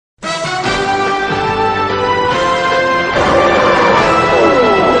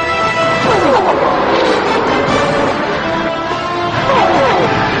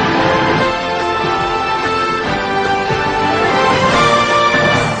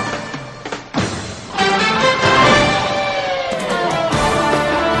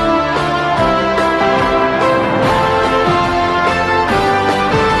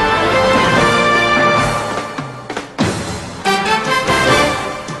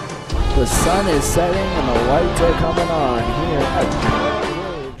The sun is setting and the lights are coming on here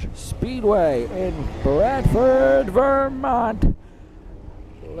at Speedway in Bradford, Vermont.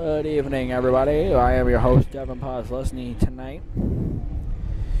 Good evening, everybody. I am your host, Devin Poslusny, tonight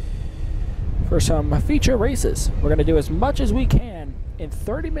for some feature races. We're going to do as much as we can in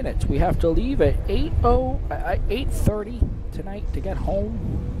 30 minutes. We have to leave at 8:30 tonight to get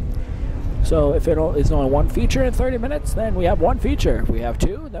home. So if it is only one feature in 30 minutes, then we have one feature. If we have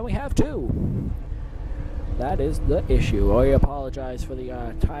two, then we have two. That is the issue. I apologize for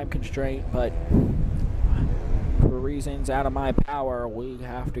the time constraint, but for reasons out of my power, we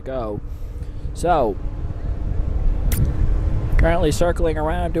have to go. So, currently circling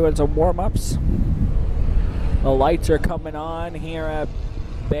around doing some warm-ups. The lights are coming on here at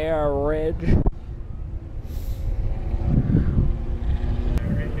Bear Ridge.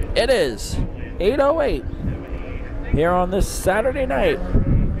 It is 8:08 here on this Saturday night.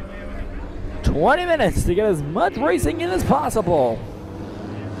 20 minutes to get as much racing in as possible.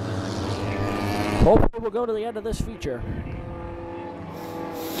 Hopefully we'll go to the end of this feature.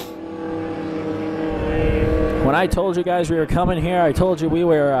 When I told you guys we were coming here, I told you we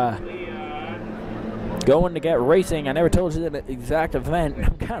were going to get racing. I never told you the exact event.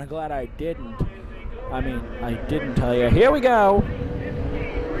 I'm kind of glad I didn't. I mean, I didn't tell you. Here we go.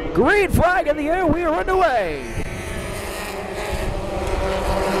 Green flag in the air, we are underway.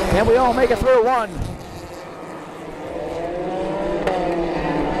 Can we all make it through one?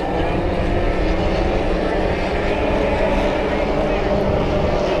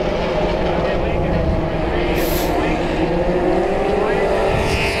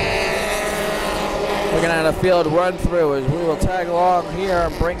 Looking at a field run through as we will tag along here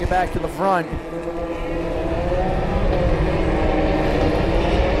and bring you back to the front.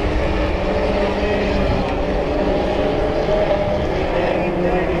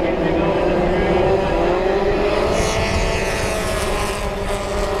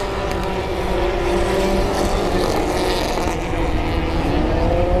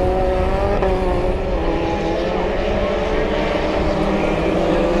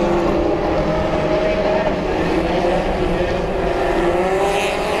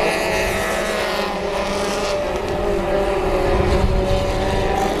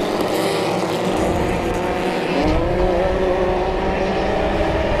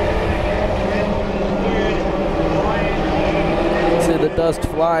 Dust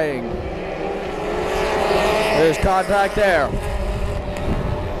flying. There's contact there.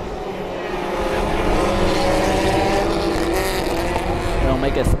 They'll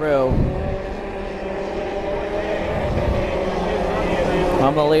make it through.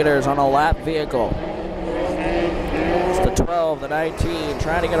 I'm the leaders on a lap vehicle. It's the 12, the 19,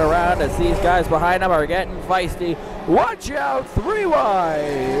 trying to get around as these guys behind them are getting feisty. Watch out, 3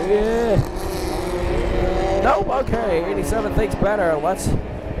 wide. Nope, okay, 87 thinks better. Let's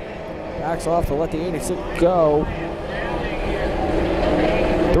backs off to let the 86 go.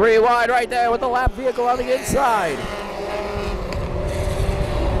 3 wide right there with the lap vehicle on the inside.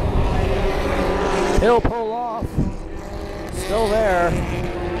 He'll pull off. Still there.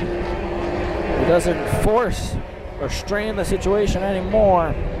 He doesn't force or strain the situation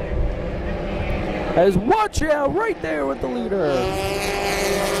anymore. As watch out right there with the leader.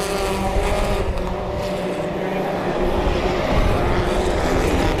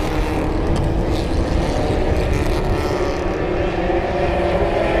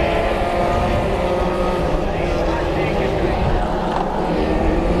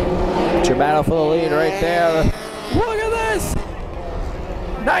 Battle for the lead right there. Look at this!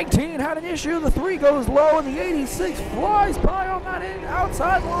 19 had an issue. The 3 goes low, and the 86 flies by on that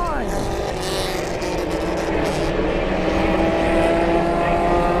outside line.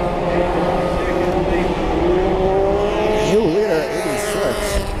 New leader,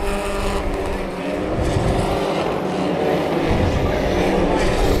 86.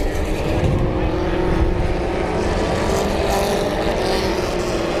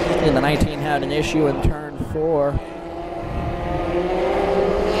 And the 19 had an issue in turn 4.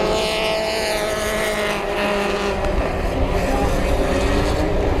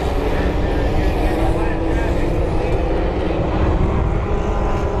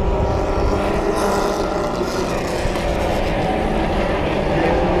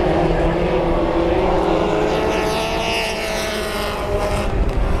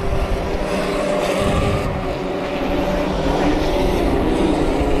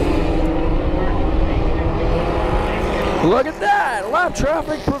 Look at that! Lap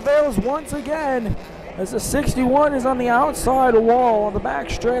traffic prevails once again as the 61 is on the outside wall on the back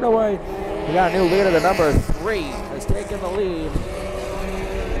straightaway. We got a new leader. The number 3 has taken the lead.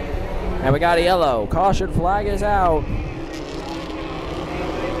 And we got a yellow. Caution flag is out.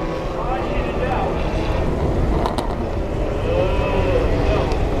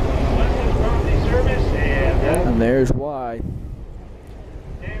 And there's why.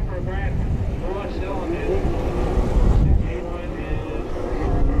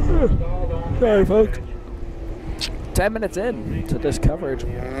 Sorry, folks. 10 minutes in to this coverage.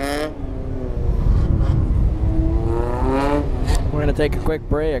 We're going to take a quick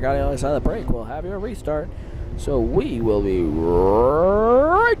break. I got the other side of the break. We'll have your restart. So we will be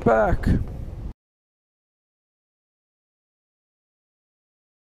right back.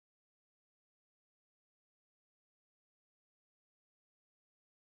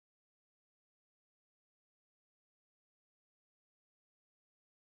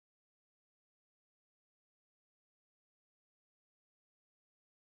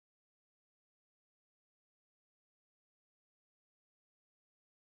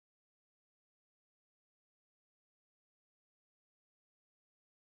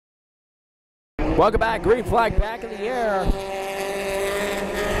 Welcome back. Green flag back in the air.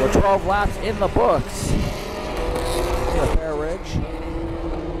 We're 12 laps in the books. Here, Fair Ridge.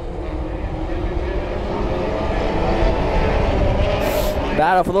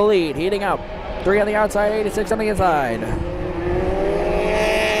 Battle for the lead. Heating up. 3 on the outside, 86 on the inside.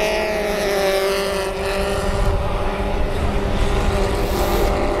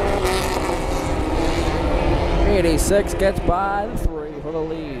 '86 gets by the 3 for the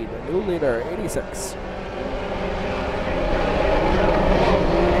lead. New leader, 86.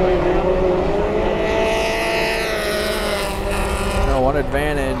 Now, one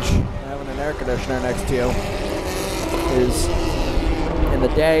advantage having an air conditioner next to you is in the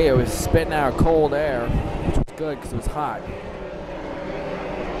day it was spitting out cold air, which was good because it was hot.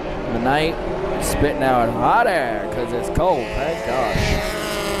 In the night, it's spitting out hot air because it's cold. Thank gosh.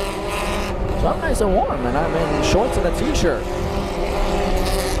 So I'm nice and warm, and I'm in shorts and a t-shirt.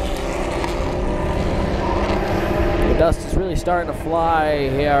 The dust is really starting to fly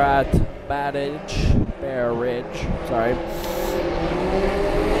here at Bear Ridge. Sorry.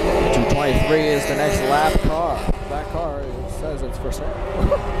 223 is the next lap car. That car says it's for sale.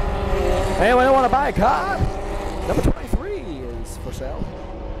 Anyone want to buy a car? Number 23 is for sale.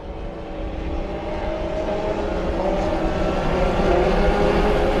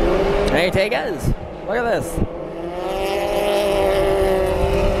 Hey, takers, look at this.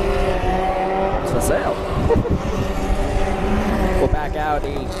 It's for sale. We'll back out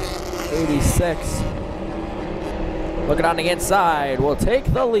 86. Looking on the inside, we'll take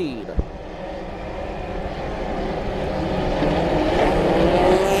the lead.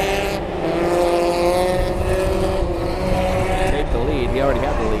 Take the lead, he already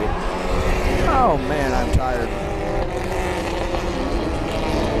got the lead. Oh man, I'm tired.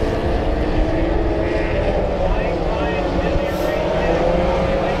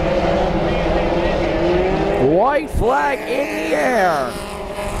 White flag in the air.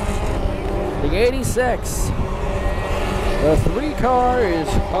 The 86. The 3 car is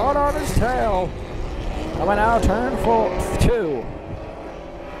hot on his tail. Coming out turn 2.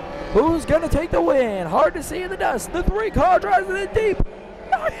 Who's going to take the win? Hard to see in the dust. The 3 car drives it in deep.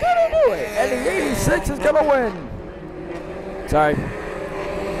 Not going to do it. And the 86 is going to win. Sorry.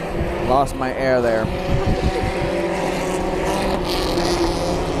 Lost my air there.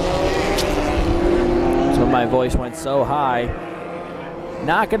 My voice went so high.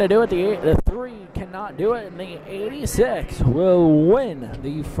 Not going to do it. The 3 cannot do it. And the 86 will win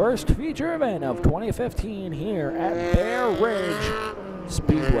the first feature event of 2015 here at Bear Ridge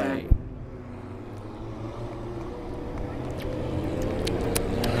Speedway.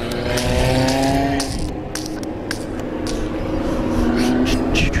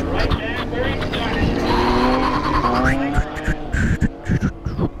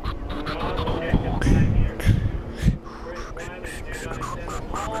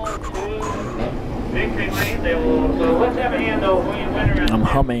 I'm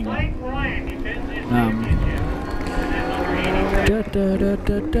humming.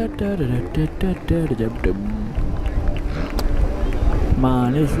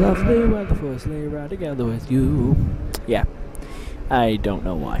 Mine is lovely weather for a sleigh ride together with you. Yeah, I don't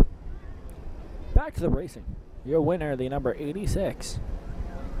know why. Back to the racing. Your winner, the number 86.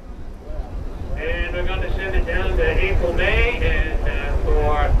 And we're going to send it down to April, May, and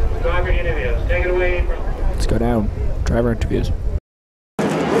for driver interviews. Take it away, April. Let's go down. Driver interviews.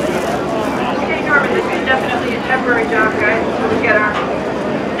 Okay, Norman, this is definitely a temporary job, guys. Let's get our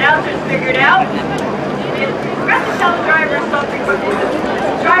announcers figured out. We forgot to tell the drivers something, but this is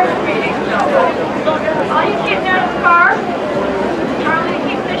a driver's meeting, so all you kids out of the car, Charlie,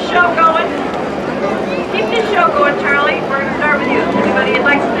 keep this show going.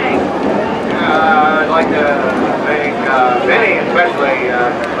 thank Benny especially,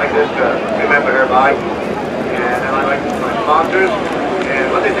 like this to remember her by. And I'd like my sponsors.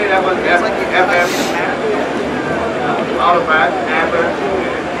 And what they say that was FM, Autopat, Amber,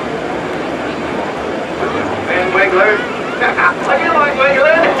 and Wiggler. Look at my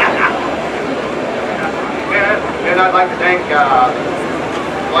Wiggler. And I'd like to thank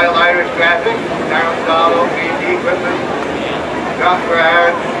Wild Irish Graphics, Darren Scalo, B&D Equipment, Josh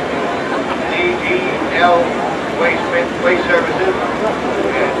Brad, DGL Waste Services.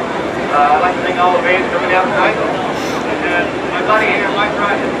 And I'd like to thank all the bands coming out tonight. And my buddy here, Mike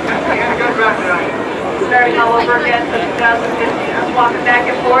Ryan. He had a good run tonight. Starting all over again for 2015. Just walking back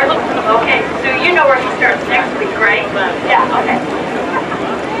and forth. Okay, so you know where he starts next week, right? Yeah, okay.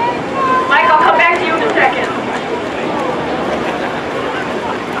 Mike, I'll come back to you in a second.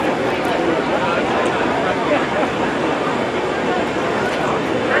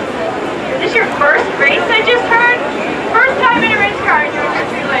 Is this your first race I just heard? First time in a race car and you're in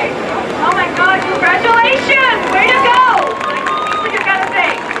this relay. Oh my God, congratulations! Way to go! What you gotta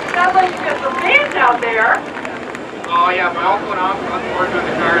say? Sounds like you got some fans out there. Oh yeah, my uncle and I'm working on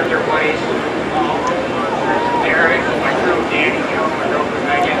the cars, their buddies. Eric, my crew, Danny, my girlfriend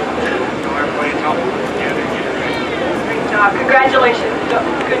Megan, everybody's helping together. Great job. Congratulations.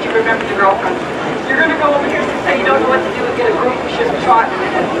 Good you remember the girlfriend. You're gonna go over here and say you don't know what to do and get a group shift shot.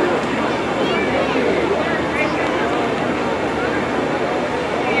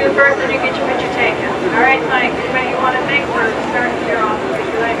 You first and you get your picture taken. Alright, Mike, anybody you want to thank for starting here off?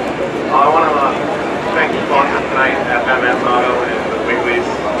 I want to thank the sponsors tonight, FMS Auto and the Wigleys.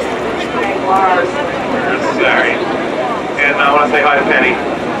 Sorry. And I want to say hi to Penny.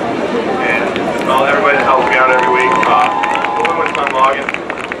 And all everybody that helps me out every week. With my son Logan.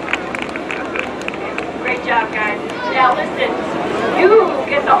 That's it. Great job, guys. Now listen, you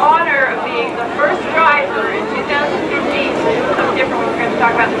get the honor of being the first driver in 2015. So do something different. We're going to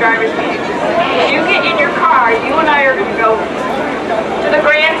talk about the driver's meeting. When you get in your car, you and I are going to go to the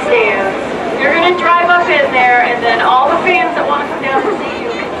grandstands. You're going to drive up in there, and then all the fans that want to come down to see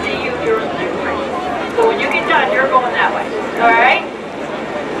you can see you during the next race. So when you get done, you're going that way. All right?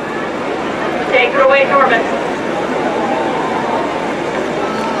 Take it away, Norman.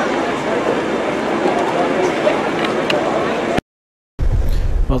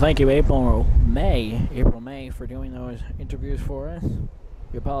 Well, thank you, April May, for doing those interviews for us.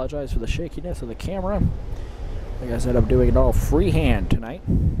 We apologize for the shakiness of the camera. Like I said, I'm doing it all freehand tonight.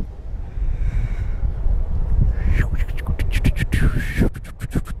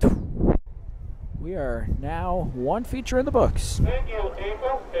 We are now one feature in the books. Thank you,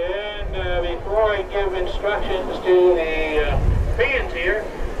 April. And before I give instructions to the fans here,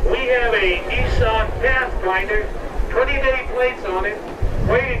 we have a Nissan Pathfinder, 20-day plates on it,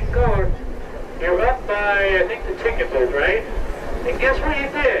 waiting color. You're up by, I think, the ticket booth, right? And guess what you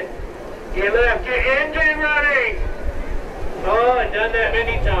did? You left your engine running. Oh, I've done that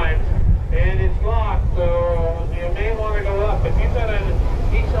many times. And it's locked, so you may want to go up. If you've got a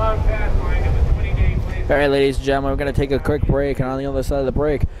Nissan Pathfinder with 20-day plates. All right, ladies and gentlemen, we're going to take a quick break, and on the other side of the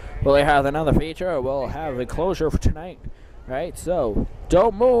break, we'll have another feature. We'll have a closure for tonight. All right, so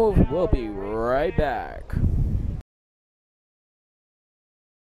don't move. We'll be right back.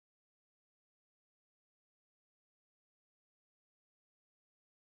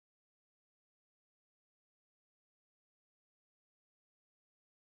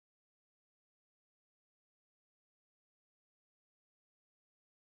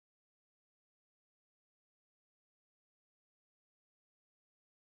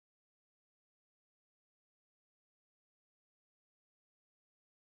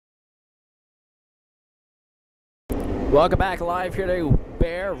 Welcome back live here to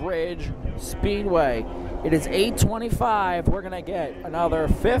Bear Ridge Speedway. It is 8:25. We're going to get another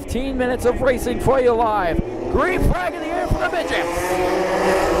 15 minutes of racing for you live. Green flag in the air for the midgets.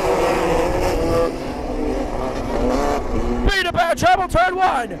 Beat about trouble, turn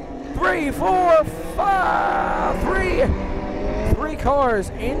 1. 3, 4, 5, 3 cars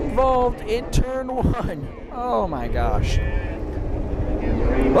involved in turn 1. Oh my gosh.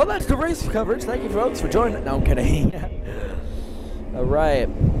 Well, that's the race coverage. Thank you, folks, for joining. No, I'm kidding. All right.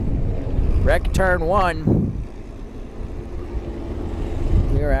 Wreck turn 1.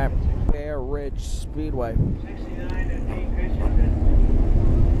 We're at Bear Ridge Speedway.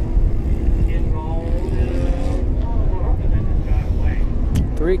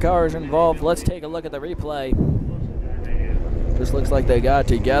 3 cars involved. Let's take a look at the replay. Just looks like they got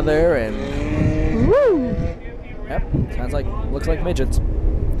together and woo! Yep, looks like midgets.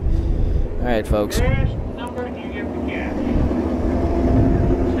 All right, folks. First number, you get the gas.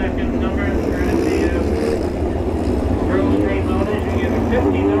 Second number, courtesy of Grove Street Motors, you get a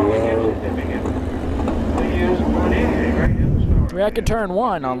 $50 gift certificate to use on anything right in the store. We're at turn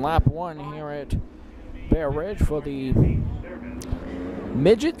 1 on lap 1 here at Bear Ridge for the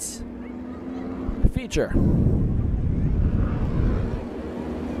Midgets feature.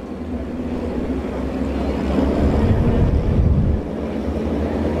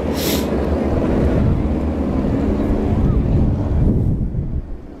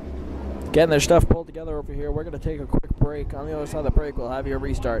 Getting their stuff pulled together over here. We're going to take a quick break. On the other side of the break, we'll have your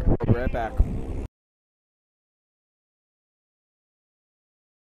restart. We'll be right back.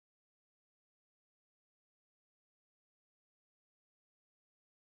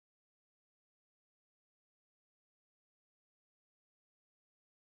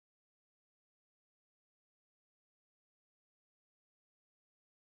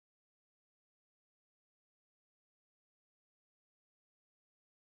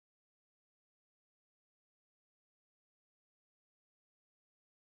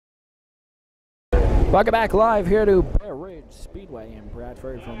 Welcome back live here to Bear Ridge Speedway in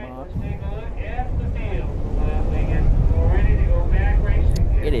Bradford, Vermont. Let's take a look at the field. We get ready to go back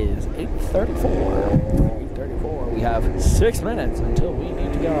racing. It is 8:34. 8:34. We have 6 minutes until we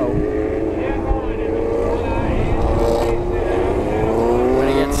need to go. We're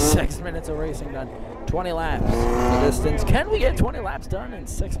going to get 6 minutes of racing done. 20 laps. The distance. Can we get 20 laps done in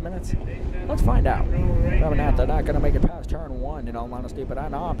 6 minutes? Let's find out. Probably not. They're not going to make it past turn 1 in all honesty, but I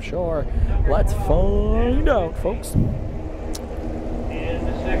know I'm sure. Let's find out, folks. In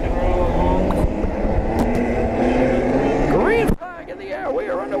the second row. Green flag in the air. We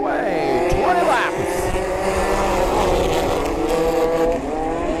are underway. 20 laps.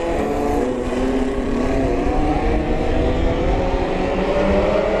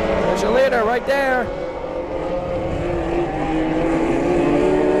 There's your leader right there.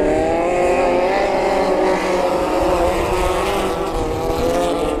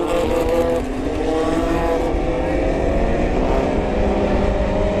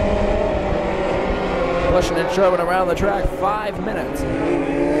 Pushing and shoving around the track, 5 minutes.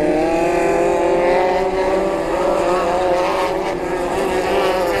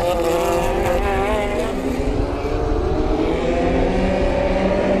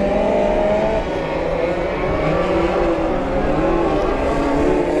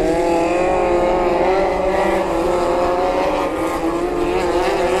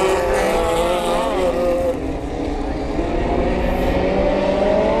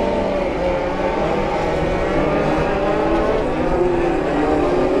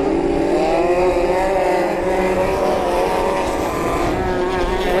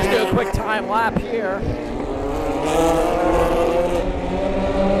 Lap here.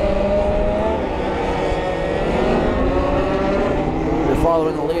 We're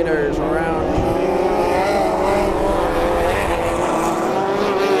following the leaders around.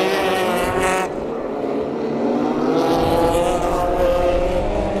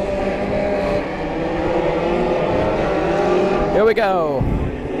 Here we go.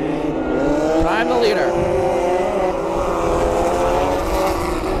 I'm the leader.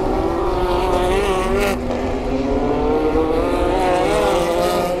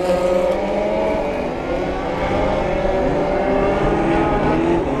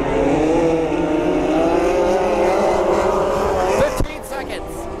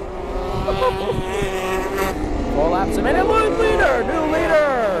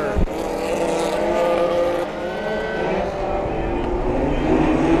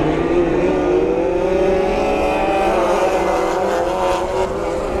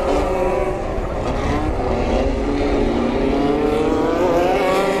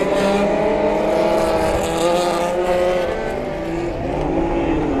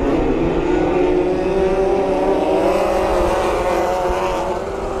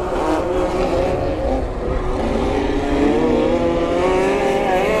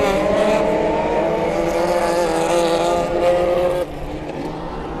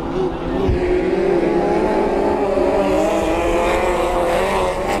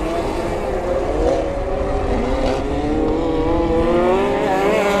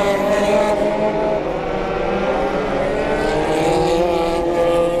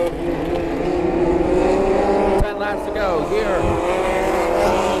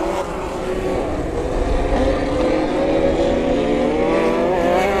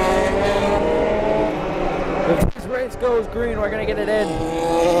 Goes green, we're gonna get it in.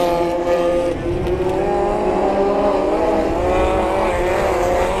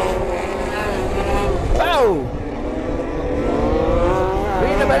 Oh!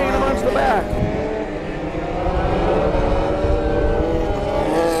 Being banging amongst the back.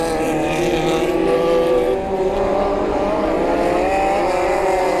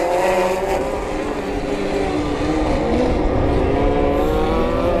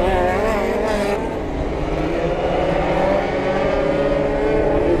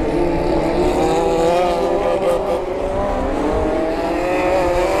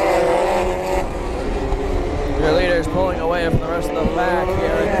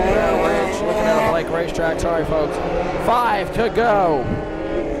 racetrack. Sorry, folks. 5 to go.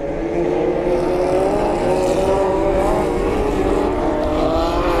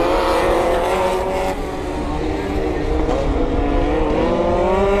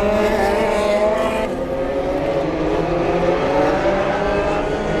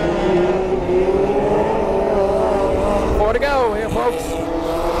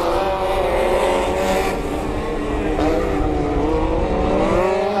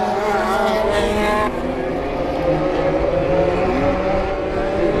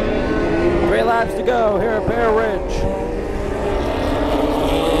 To go here at Bear Ridge.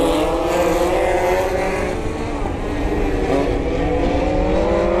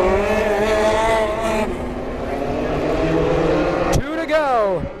 Two to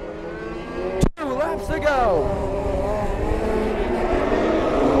go. 2 laps to go.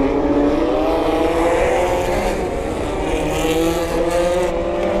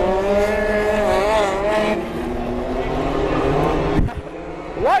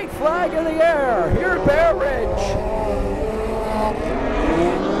 White flag in the air here at Bear Ridge.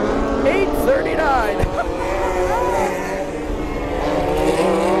 8:39.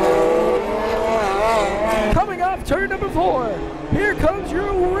 Coming off turn number 4. Here comes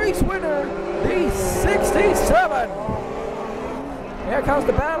your race winner, the 67. Here comes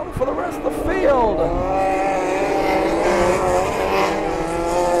the battle for the rest of the field.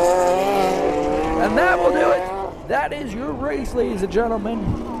 And that will do it. That is your race, ladies and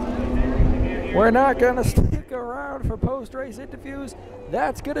gentlemen. We're not going to stick around for post-race interviews.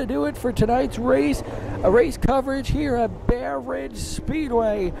 That's going to do it for tonight's race. A race coverage here at Bear Ridge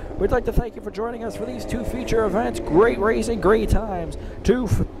Speedway. We'd like to thank you for joining us for these 2 feature events. Great racing, great times. 2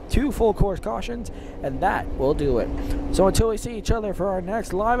 full course cautions, and that will do it. So until we see each other for our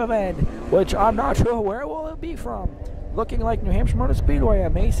next live event, which I'm not sure where will it be from, looking like New Hampshire Motor Speedway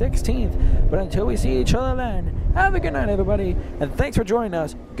on May 16th. But until we see each other then, have a good night, everybody, and thanks for joining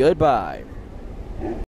us. Goodbye.